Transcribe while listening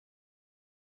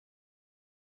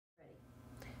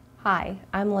Hi,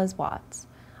 I'm Liz Watts.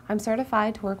 I'm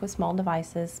certified to work with small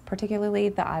devices, particularly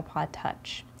the iPod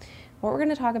Touch. What we're going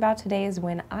to talk about today is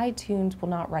when iTunes will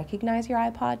not recognize your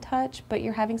iPod Touch, but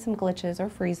you're having some glitches or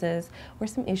freezes or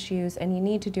some issues and you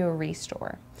need to do a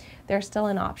restore. There's still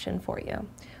an option for you.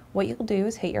 What you'll do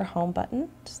is hit your home button,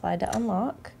 slide to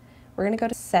unlock. We're going to go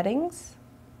to Settings.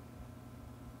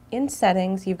 In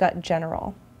Settings, you've got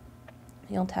General.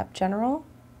 You'll tap General.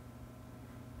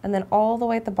 And then all the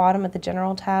way at the bottom of the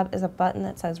General tab is a button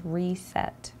that says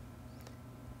Reset.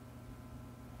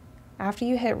 After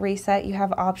you hit Reset, you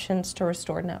have options to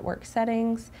restore network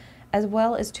settings, as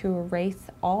well as to erase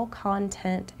all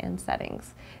content and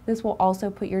settings. This will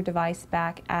also put your device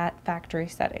back at factory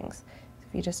settings. So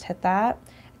if you just hit that,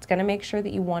 it's going to make sure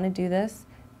that you want to do this.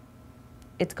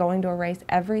 It's going to erase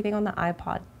everything on the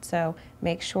iPod, so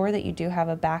make sure that you do have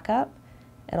a backup.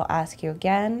 It'll ask you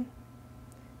again,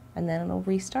 and then it'll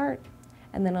restart,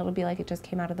 and then it'll be like it just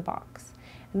came out of the box.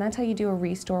 And that's how you do a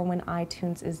restore when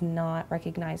iTunes is not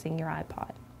recognizing your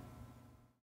iPod.